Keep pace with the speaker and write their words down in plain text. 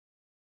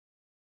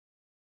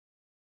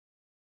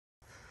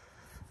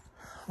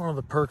One of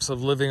the perks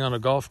of living on a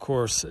golf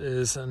course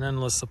is an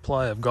endless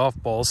supply of golf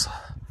balls. I'll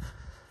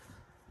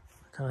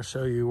kind of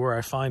show you where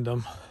I find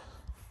them.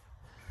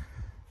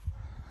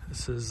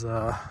 This is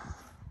the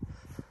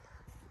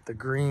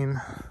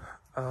green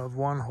of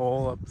one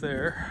hole up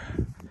there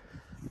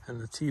and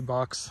the tee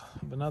box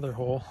of another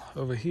hole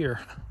over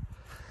here.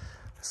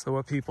 So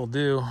what people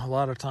do a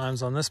lot of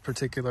times on this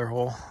particular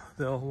hole,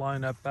 they'll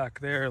line up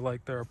back there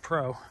like they're a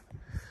pro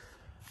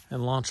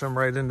and launch them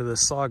right into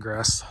this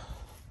sawgrass.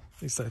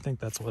 At least I think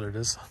that's what it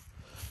is.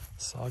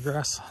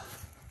 Sawgrass.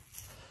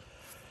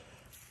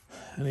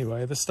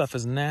 Anyway, this stuff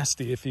is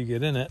nasty if you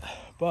get in it,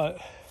 but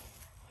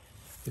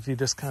if you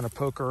just kind of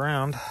poke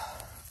around,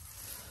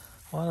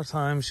 a lot of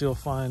times you'll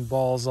find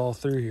balls all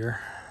through here.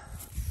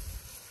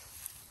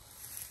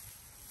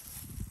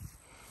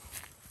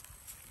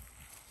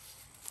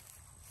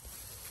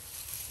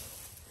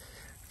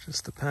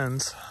 Just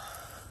depends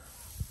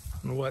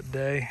on what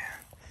day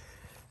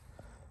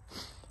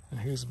and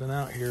who's been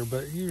out here,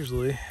 but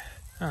usually,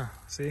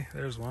 see,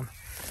 there's one.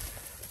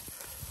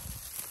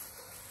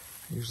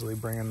 Usually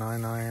bring a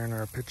 9-iron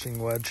or a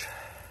pitching wedge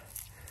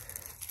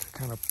to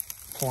kind of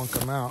plunk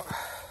them out.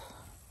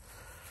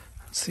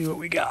 Let's see what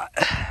we got.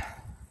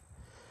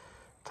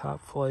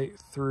 Top flight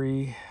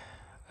 3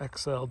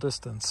 XL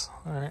distance.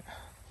 All right,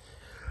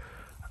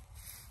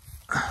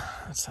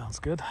 that sounds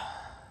good.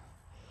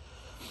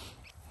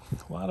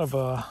 A lot of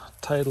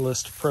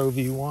Titleist Pro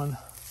V1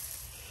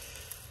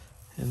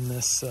 in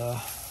this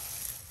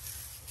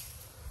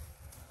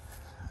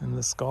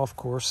golf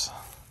course.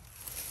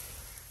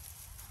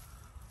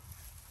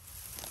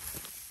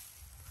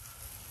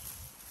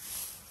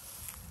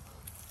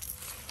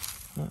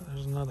 Oh,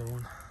 there's another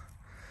one.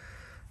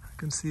 I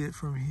can see it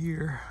from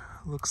here.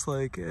 Looks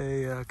like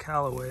a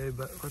Callaway,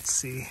 but let's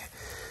see.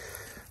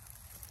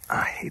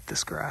 I hate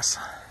this grass.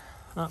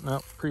 Oh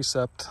no,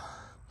 Precept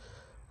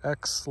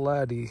X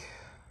Laddie.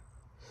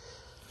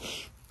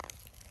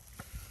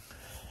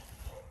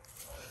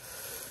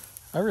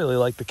 I really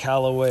like the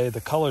Callaway, the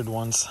colored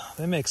ones.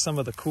 They make some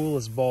of the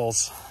coolest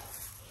balls.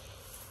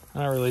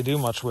 I don't really do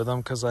much with them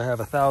because I have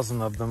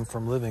 1,000 of them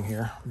from living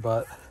here,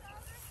 but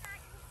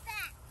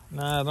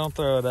nah, don't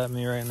throw it at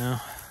me right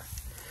now.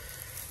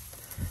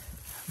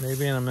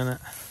 Maybe in a minute.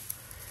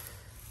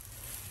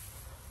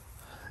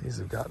 These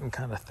have gotten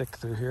kind of thick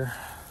through here.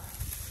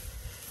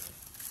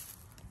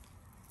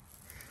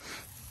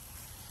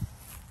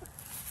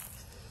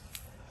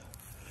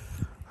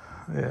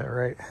 Yeah,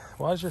 right.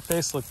 Why does your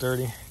face look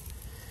dirty?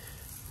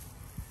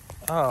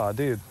 Oh,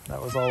 dude,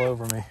 that was all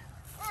over me.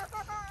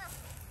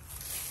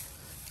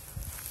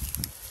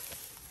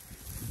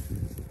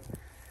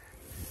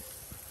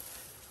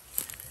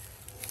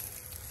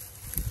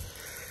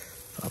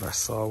 Thought I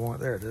saw one.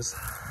 There it is.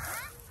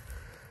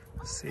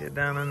 See it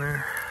down in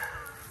there.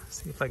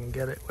 See if I can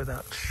get it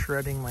without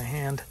shredding my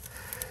hand.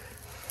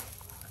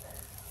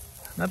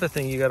 Another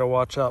thing you got to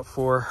watch out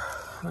for.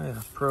 Oh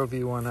yeah, Pro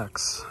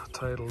V1X,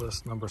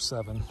 Titleist number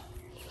 7.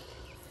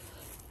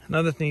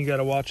 Another thing you got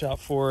to watch out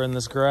for in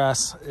this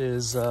grass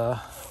is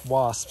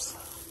wasps.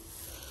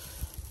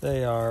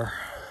 They are,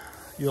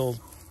 you'll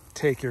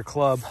take your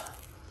club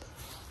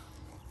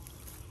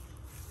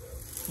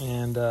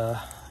and,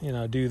 you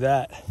know, do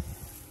that,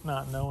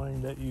 not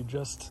knowing that you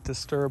just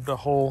disturbed a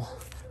whole,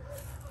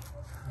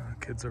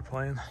 kids are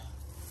playing,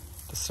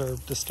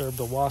 disturbed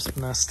a wasp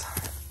nest.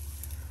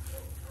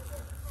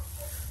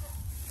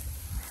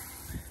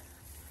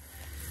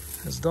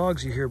 Those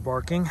dogs you hear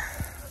barking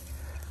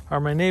are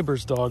my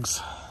neighbor's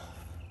dogs.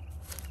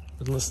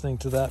 Been listening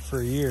to that for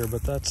a year,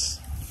 but that's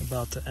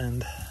about to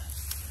end.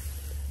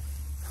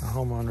 The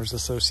homeowners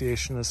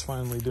association is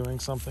finally doing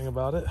something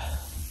about it.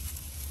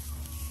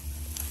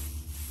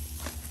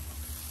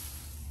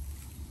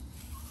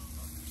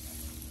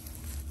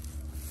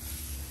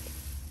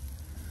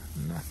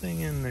 Nothing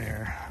in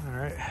there. All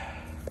right.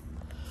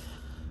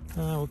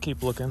 We'll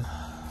keep looking.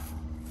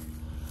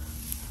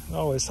 It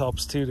always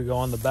helps too to go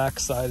on the back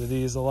side of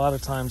these. A lot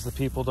of times the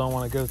people don't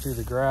want to go through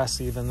the grass,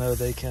 even though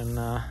they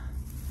can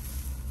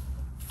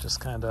just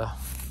kind of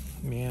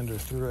meander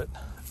through it,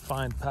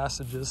 find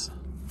passages.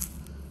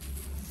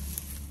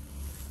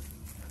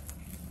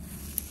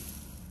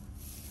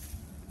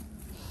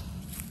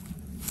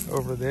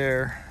 Over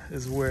there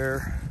is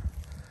where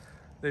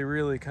they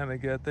really kind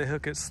of they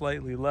hook it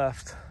slightly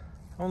left.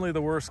 Only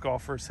the worst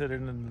golfers hit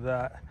it into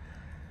that.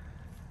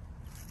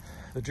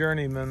 The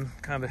journeyman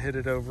kind of hit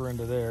it over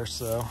into there,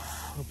 so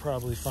we'll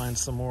probably find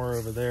some more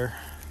over there.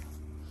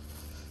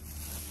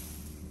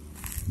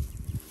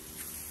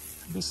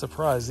 I'd be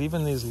surprised,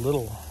 even these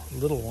little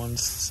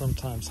ones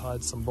sometimes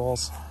hide some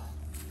balls.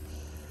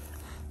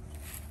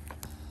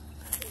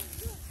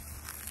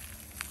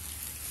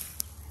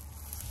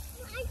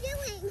 What are you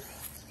doing?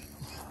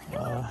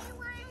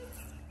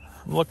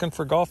 I'm looking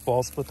for golf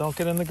balls, but don't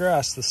get in the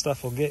grass. The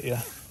stuff will get you.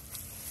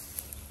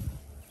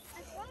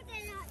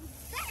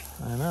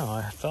 I know,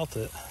 I felt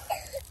it.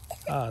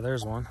 Ah,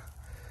 there's one.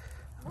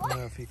 I don't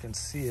know if you can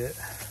see it.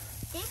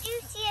 Did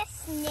you see a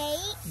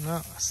snake? No,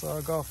 I saw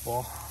a golf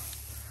ball.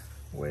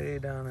 Way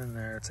down in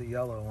there. It's a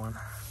yellow one.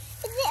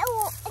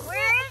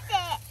 Where is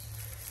it?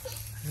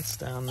 It's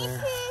down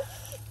there.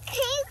 Can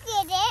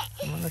you get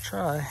it? I'm gonna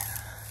try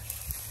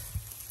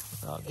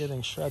without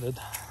getting shredded.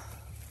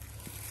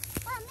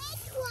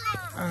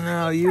 Oh,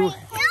 no, you. No,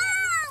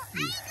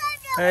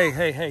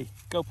 Hey,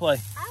 go play.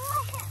 I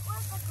want to hit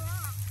with the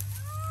grass.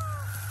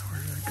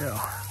 Where did it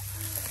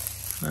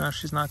go? No,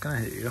 she's not gonna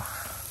hit you.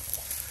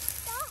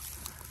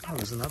 Oh,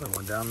 there's another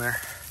one down there.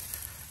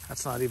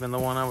 That's not even the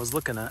one I was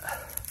looking at.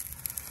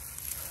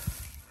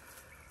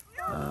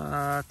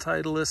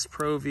 Titleist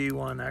Pro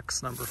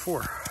V1X number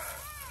 4.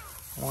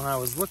 The one I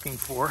was looking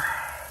for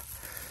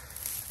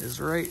is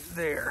right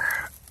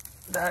there.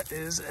 That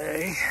is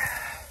a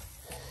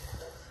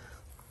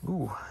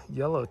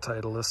yellow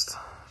Titleist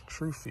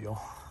True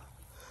Feel.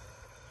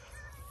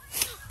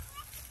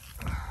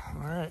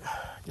 All right,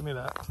 give me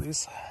that,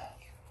 please.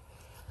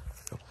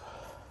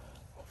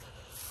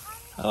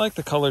 I like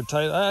the colored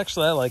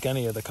Actually, I like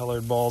any of the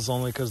colored balls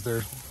only because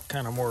they're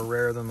kind of more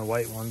rare than the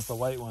white ones. The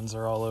white ones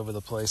are all over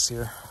the place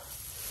here.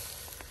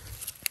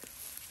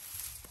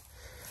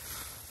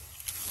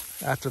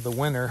 After the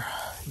winter,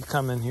 you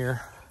come in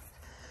here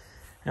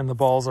and the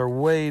balls are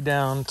way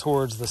down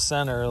towards the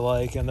center,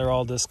 and they're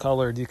all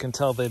discolored. You can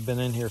tell they've been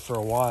in here for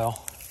a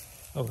while.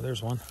 Oh,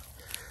 there's one.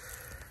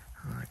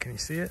 Can you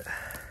see it?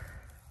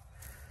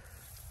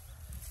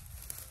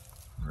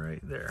 Right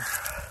there.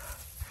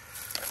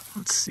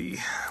 Let's see,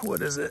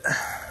 what is it?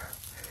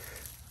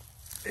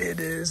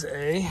 It is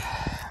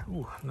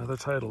another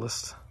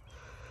Titleist.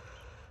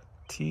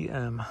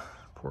 TM.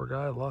 Poor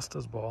guy lost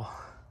his ball.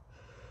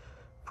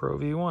 Pro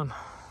V1.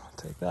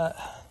 Take that.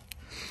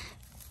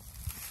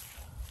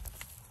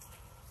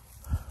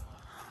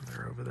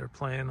 They're over there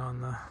playing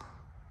on the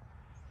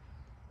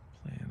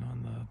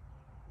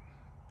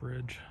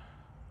bridge.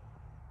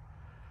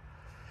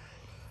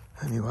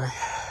 Anyway,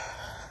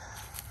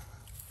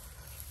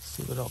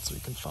 see what else we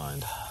can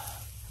find.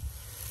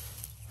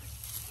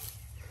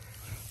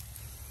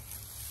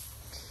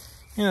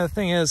 You know, the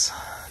thing is,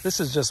 this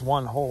is just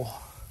one hole.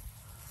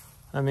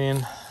 I mean,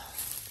 you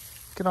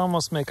could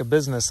almost make a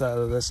business out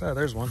of this. Oh,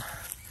 there's one.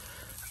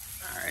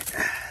 All right,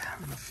 I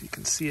don't know if you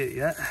can see it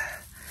yet.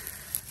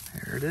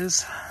 There it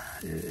is.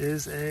 It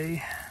is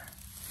a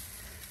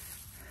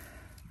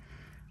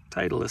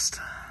Titleist.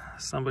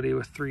 Somebody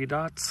with 3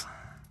 dots.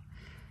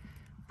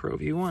 Pro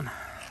V1.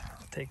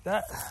 I'll take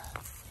that.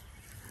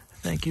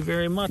 Thank you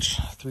very much,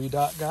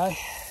 3-dot guy.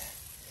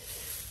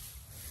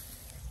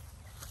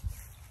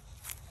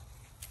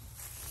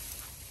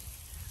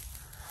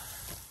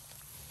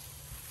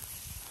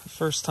 The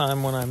first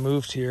time when I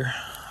moved here,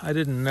 I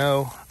didn't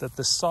know that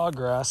the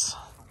sawgrass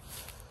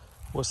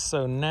was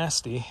so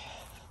nasty.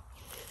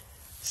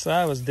 So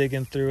I was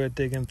digging through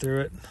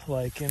it,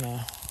 like, you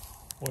know,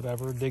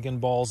 whatever, digging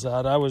balls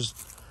out. I was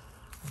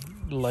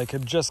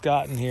had just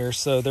gotten here,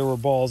 so there were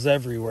balls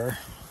everywhere.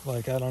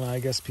 Like, I don't know,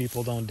 I guess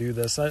people don't do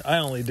this. I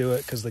only do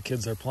it because the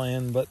kids are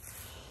playing, but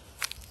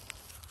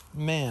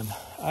man,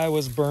 I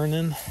was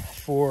burning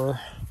for,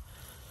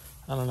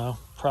 I don't know,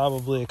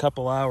 probably a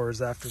couple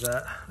hours after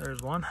that.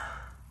 There's one.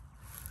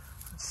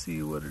 Let's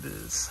see what it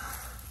is.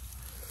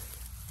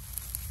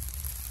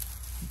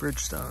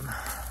 Bridgestone.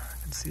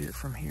 I can see it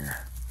from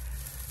here.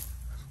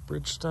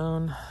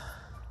 Bridgestone.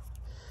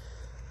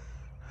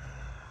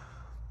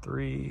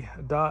 3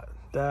 dot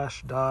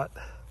dash dot.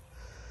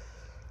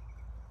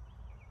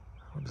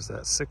 What is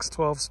that,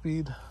 612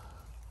 speed?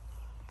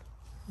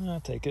 I'll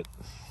take it.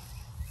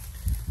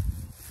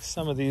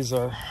 Some of these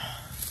are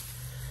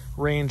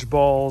range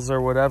balls or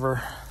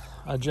whatever.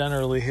 I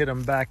generally hit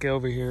them back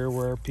over here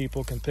where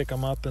people can pick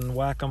them up and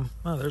whack them.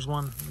 Oh, there's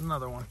one,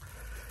 another one.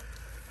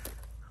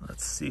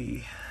 Let's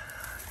see.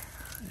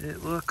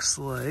 It looks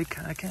like,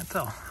 I can't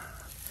tell.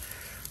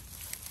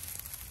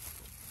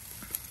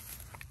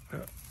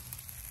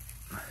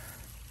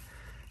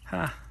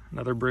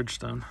 Another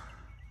Bridgestone.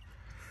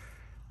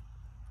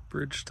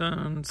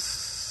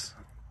 Bridgestone's,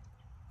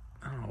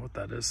 I don't know what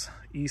that is,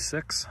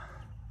 E6.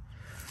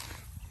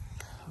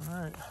 All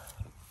right.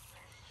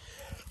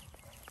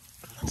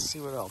 Let's see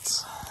what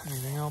else.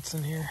 Anything else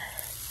in here?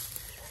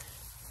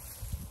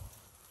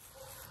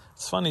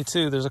 It's funny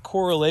too, there's a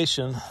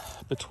correlation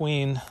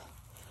between,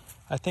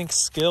 I think,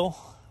 skill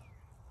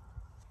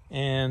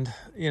and,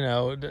 you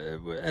know,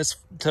 as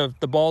to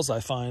the balls I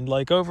find.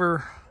 Like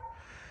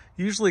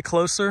usually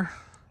closer,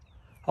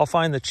 I'll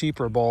find the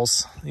cheaper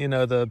balls, you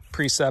know, the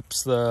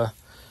Precepts, the,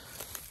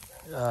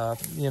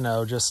 you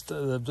know, just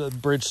the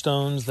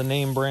Bridgestones, the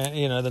name brand,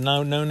 you know, the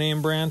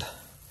no-name brand.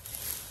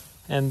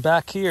 And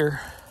back here,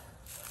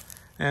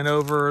 and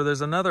there's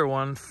another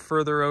one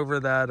further over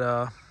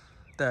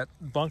that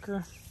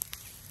bunker.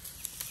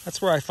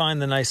 That's where I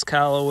find the nice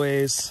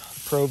Callaways,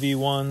 Pro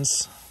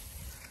V1s,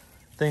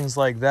 things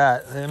like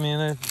that. I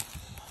mean,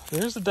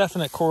 there's a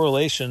definite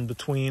correlation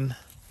between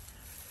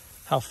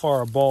how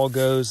far a ball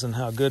goes and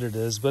how good it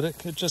is, but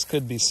it just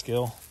could be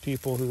skill.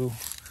 People who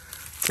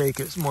take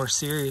it more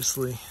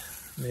seriously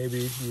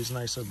maybe use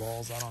nicer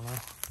balls, I don't know.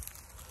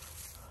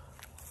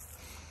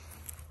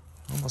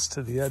 Almost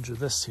to the edge of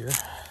this here.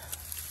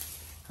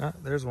 Ah,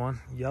 there's one,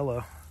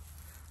 yellow. I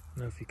don't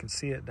know if you can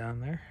see it down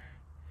there.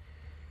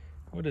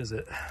 What is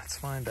it? Let's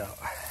find out.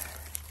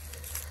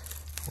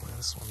 Boy,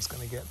 this one's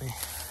gonna get me.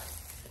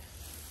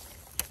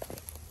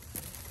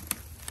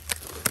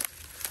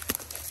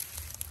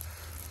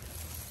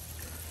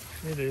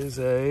 It is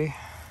a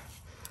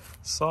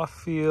soft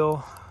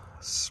feel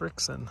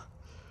Strixon.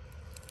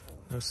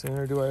 No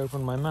sooner do I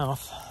open my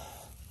mouth,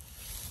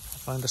 I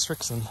find a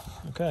Strixon.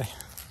 Okay,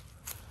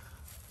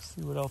 let's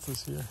see what else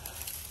is here.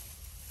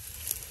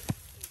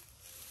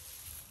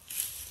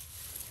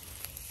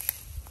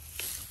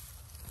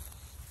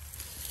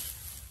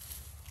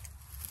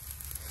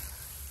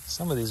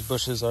 Some of these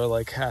bushes are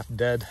like half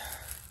dead,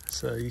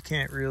 so you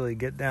can't really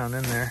get down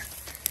in there.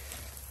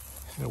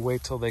 You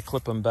wait till they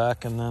clip them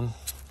back and then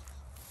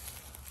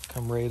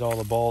come raid all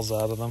the balls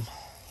out of them.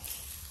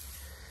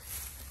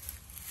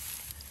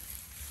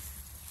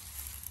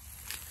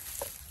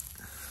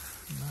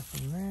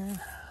 Nothing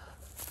there.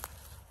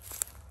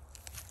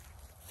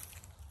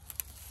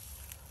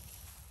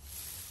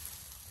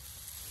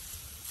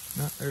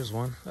 No, there's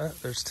one.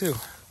 There's two.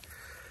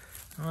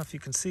 I don't know if you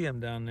can see them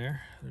down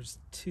there. There's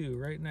two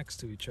right next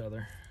to each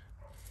other.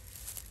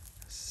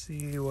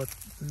 See what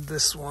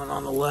this one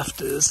on the left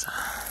is.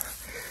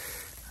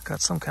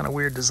 Got some kind of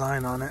weird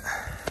design on it.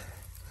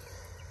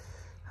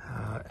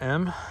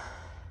 M.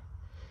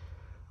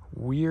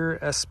 Weir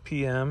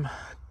SPM.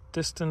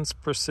 Distance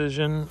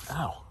Precision.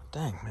 Ow,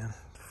 dang, man.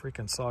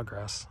 Freaking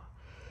sawgrass.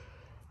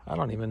 I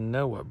don't even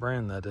know what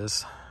brand that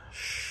is.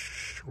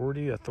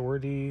 Shorty,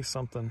 Authority,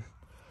 something.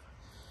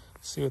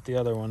 See what the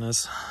other one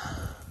is.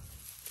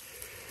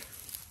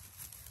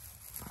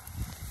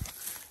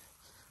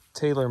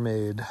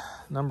 TaylorMade,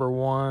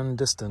 #1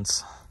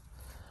 distance.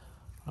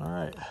 All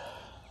right.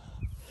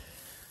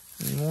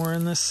 Any more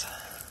in this?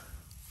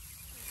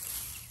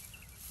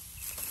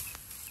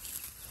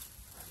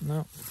 No.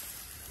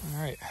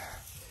 All right.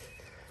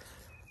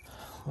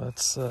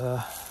 Let's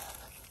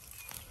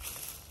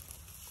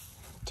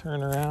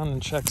turn around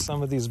and check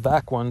some of these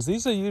back ones.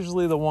 These are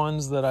usually the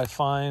ones that I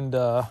find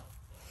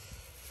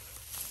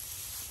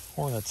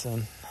hornets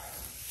in.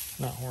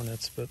 Not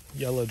hornets, but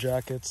yellow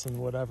jackets and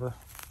whatever.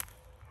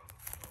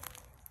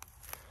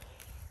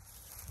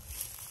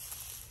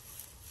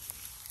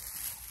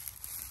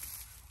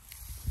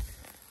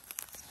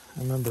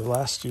 I remember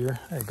last year,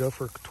 hey, go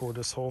for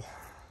tortoise hole.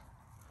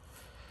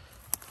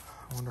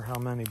 I wonder how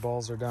many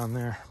balls are down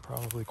there.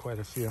 Probably quite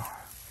a few.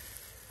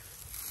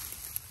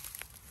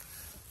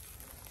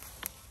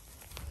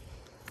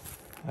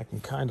 I can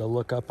kind of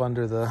look up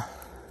under the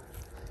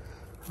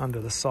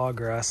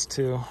sawgrass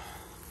too.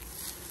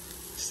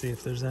 See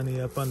if there's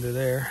any up under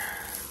there.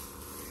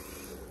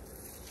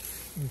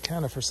 And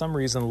kind of for some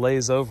reason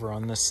lays over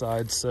on this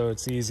side, so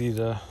it's easy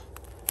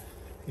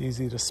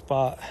to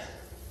spot.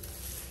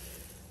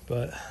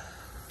 But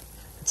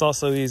it's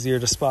also easier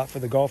to spot for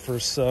the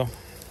golfers, so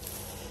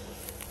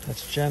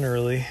that's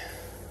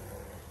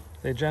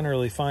they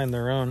generally find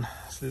their own.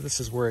 See,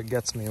 this is where it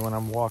gets me when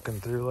I'm walking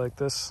through like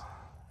this.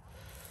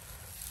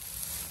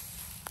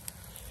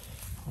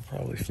 I'll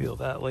probably feel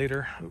that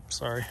later. Oops,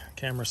 sorry,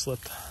 camera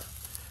slipped.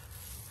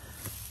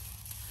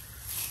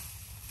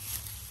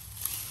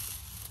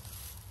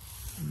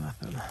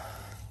 Nothing.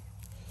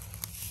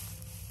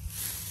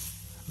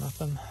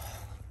 Nothing.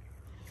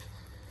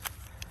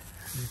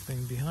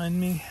 Anything behind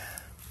me?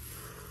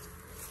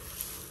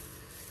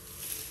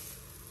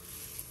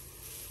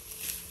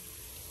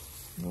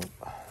 Nope.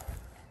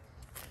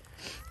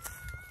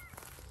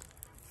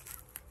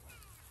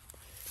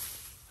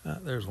 Ah,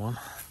 there's one.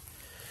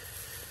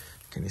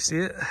 Can you see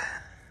it?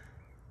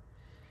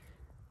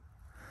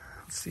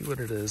 Let's see what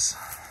it is.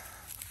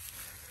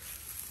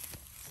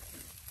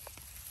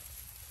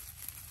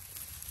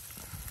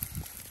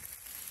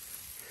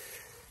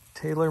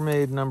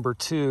 TaylorMade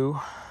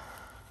 #2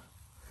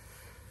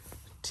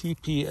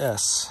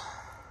 TPS.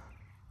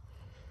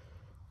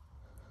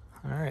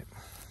 All right.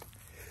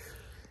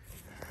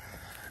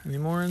 Any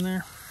more in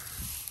there?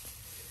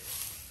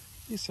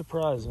 Be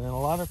surprised, man. A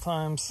lot of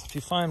times, if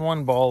you find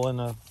one ball in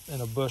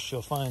a bush,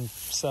 you'll find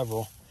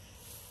several.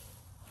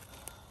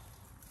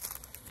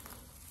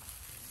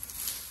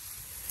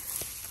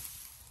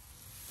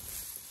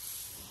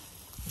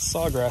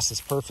 Sawgrass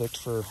is perfect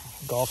for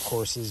golf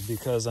courses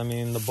because, I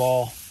mean, the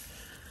ball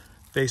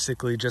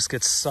basically just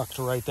gets sucked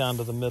right down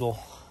to the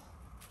middle.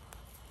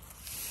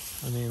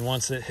 I mean,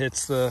 once it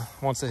hits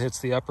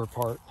the upper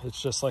part, it's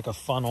just like a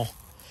funnel.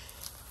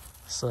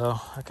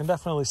 So I can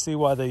definitely see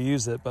why they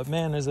use it, but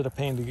man, is it a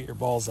pain to get your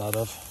balls out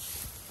of.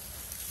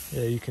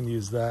 Yeah, you can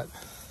use that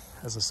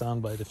as a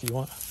soundbite if you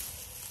want.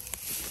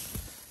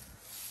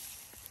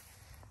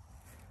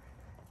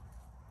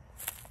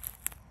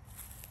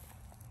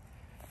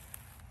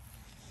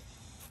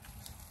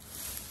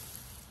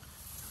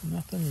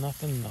 Nothing,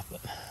 nothing, nothing.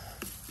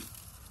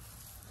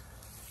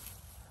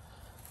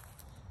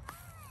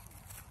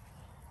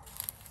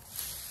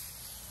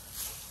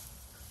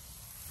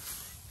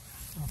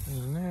 Nothing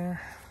in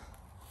there.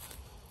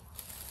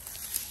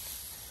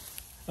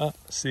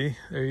 See,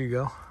 there you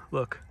go.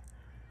 Look.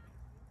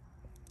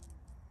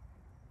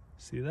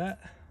 See that?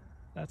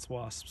 That's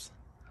wasps.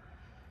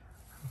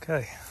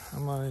 Okay,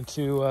 I'm going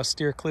to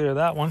steer clear of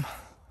that one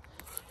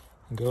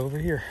and go over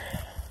here.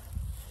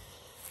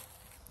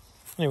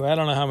 Anyway, I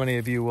don't know how many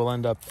of you will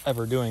end up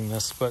ever doing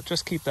this, but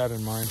just keep that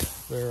in mind.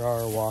 There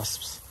are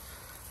wasps,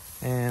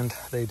 and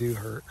they do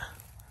hurt.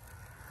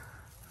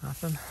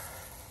 Nothing?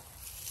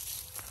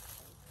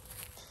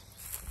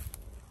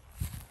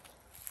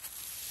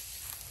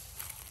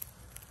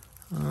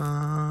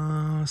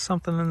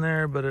 Something in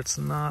there, but it's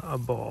not a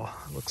ball.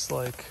 It looks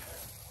like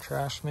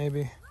trash,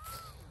 maybe.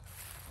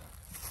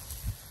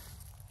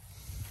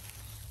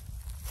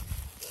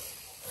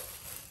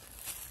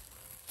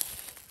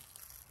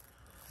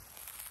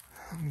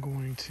 I'm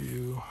going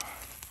to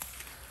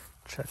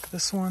check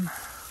this one,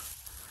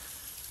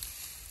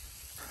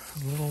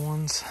 the little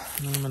ones,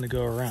 and then I'm going to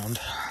go around.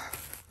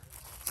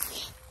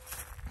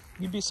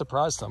 You'd be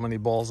surprised how many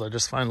balls I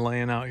just find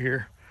laying out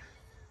here.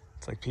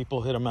 It's like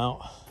people hit them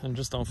out and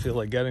just don't feel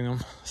like getting them.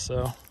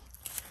 So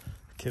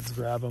kids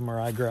grab them or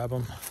I grab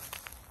them.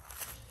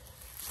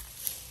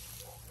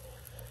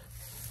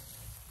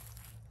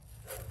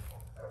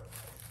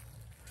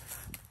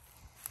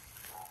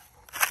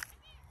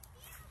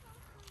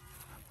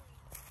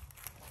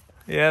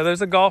 Yeah,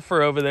 there's a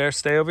golfer over there.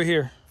 Stay over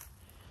here.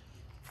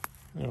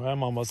 Anyway,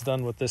 I'm almost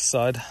done with this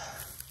side.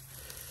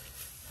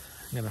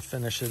 I'm gonna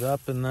finish it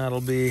up and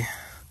that'll be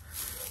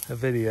a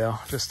video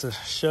just to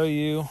show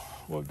you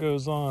what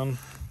goes on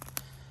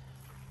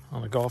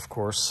a golf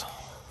course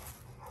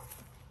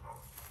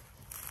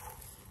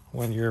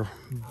when you're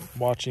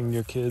watching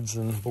your kids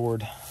and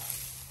bored.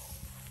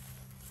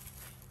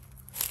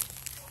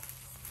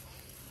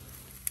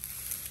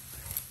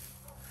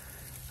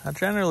 I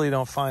generally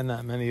don't find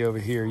that many over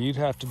here. You'd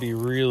have to be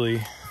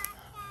really...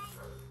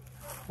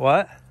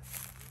 What?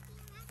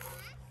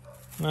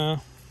 No.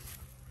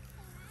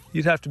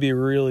 You'd have to be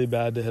really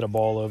bad to hit a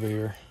ball over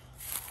here.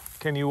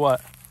 Can you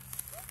what?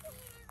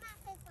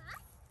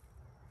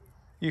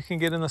 You can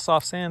get in the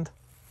soft sand.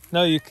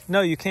 No, you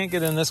can't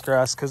get in this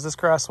grass because this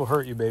grass will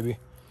hurt you, baby.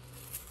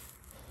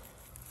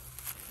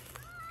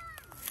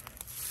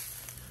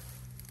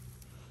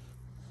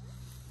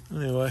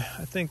 Anyway,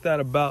 I think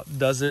that about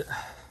does it.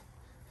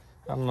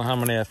 I don't know how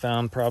many I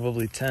found,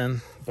 probably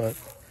 10, but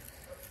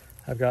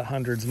I've got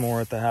hundreds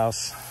more at the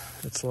house.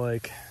 It's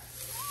like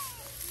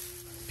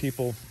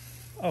people,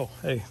 oh,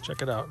 hey,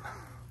 check it out. I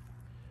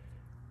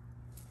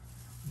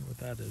wonder what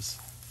that is.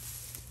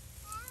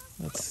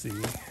 Let's see.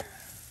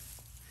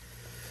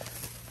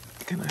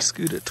 Can I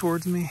scoot it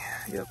towards me?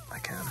 Yep, I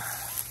can.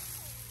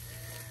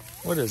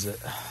 What is it?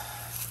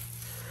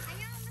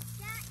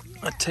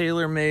 A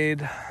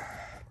tailor-made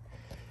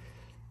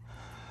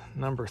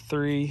number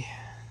 3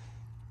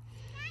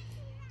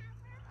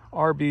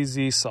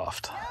 RBZ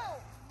soft.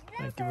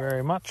 Thank you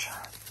very much.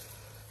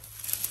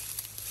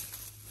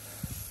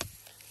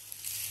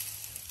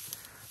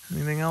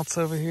 Anything else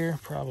over here?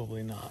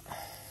 Probably not.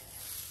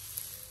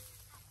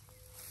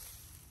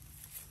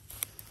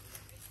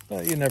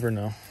 But you never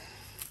know.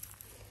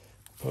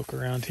 Poke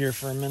around here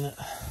for a minute.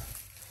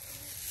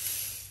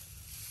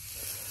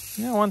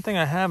 You know, one thing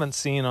I haven't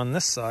seen on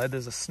this side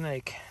is a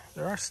snake.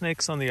 There are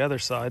snakes on the other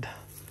side.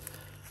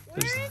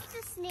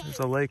 There's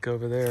a lake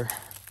over there.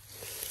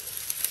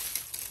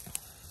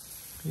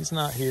 He's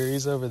not here,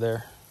 he's over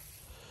there.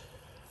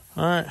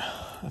 All right,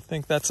 I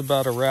think that's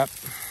about a wrap.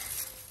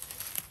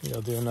 Maybe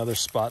I'll do another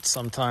spot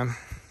sometime.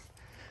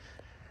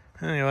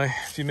 Anyway,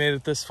 if you made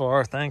it this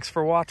far, thanks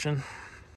for watching.